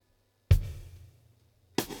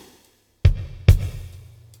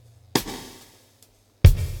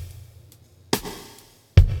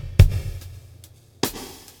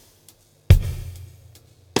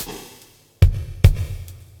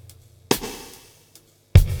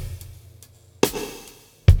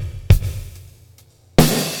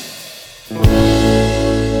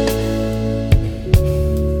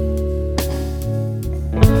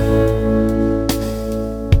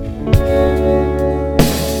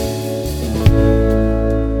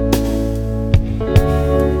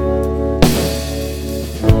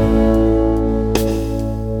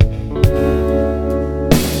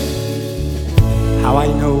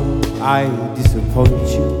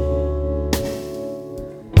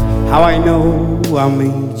how I know I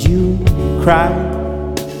made you cry.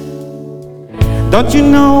 Don't you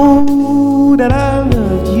know that I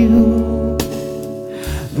loved you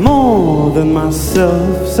more than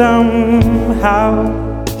myself somehow?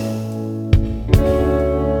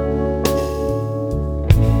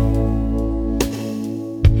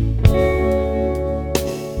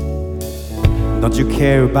 Don't you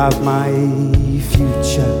care about my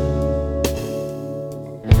future?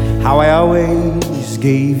 How I always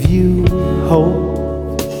gave you hope.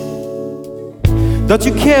 Don't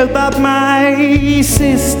you care about my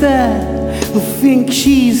sister who thinks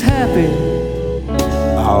she's happy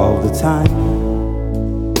all the time?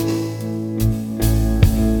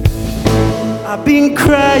 I've been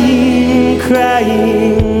crying,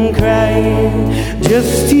 crying, crying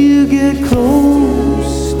just to get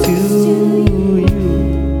close to you.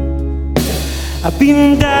 I've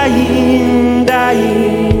been dying,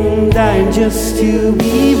 dying, dying just to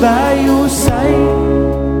be by your side.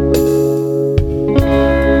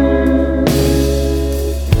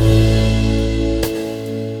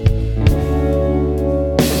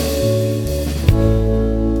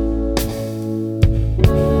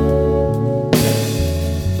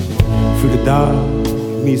 Through the dark,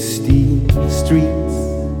 misty streets,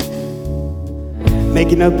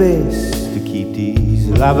 making our best to keep these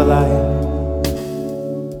love alive.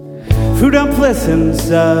 Through the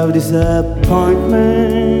pleasance of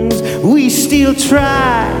disappointments, we still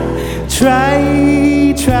try.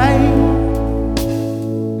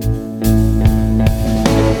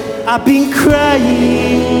 I've been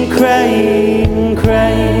crying, crying,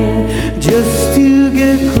 crying just to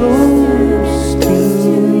get close to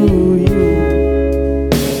you.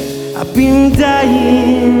 I've been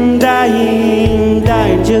dying, dying,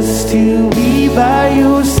 dying just to be by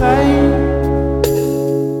your side.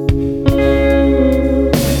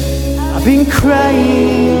 I've been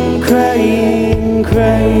crying, crying,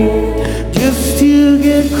 crying just to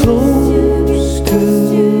get close to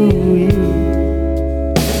you.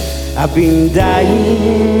 I've been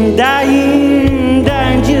dying, dying,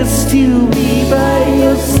 dying just to be by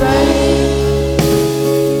your side.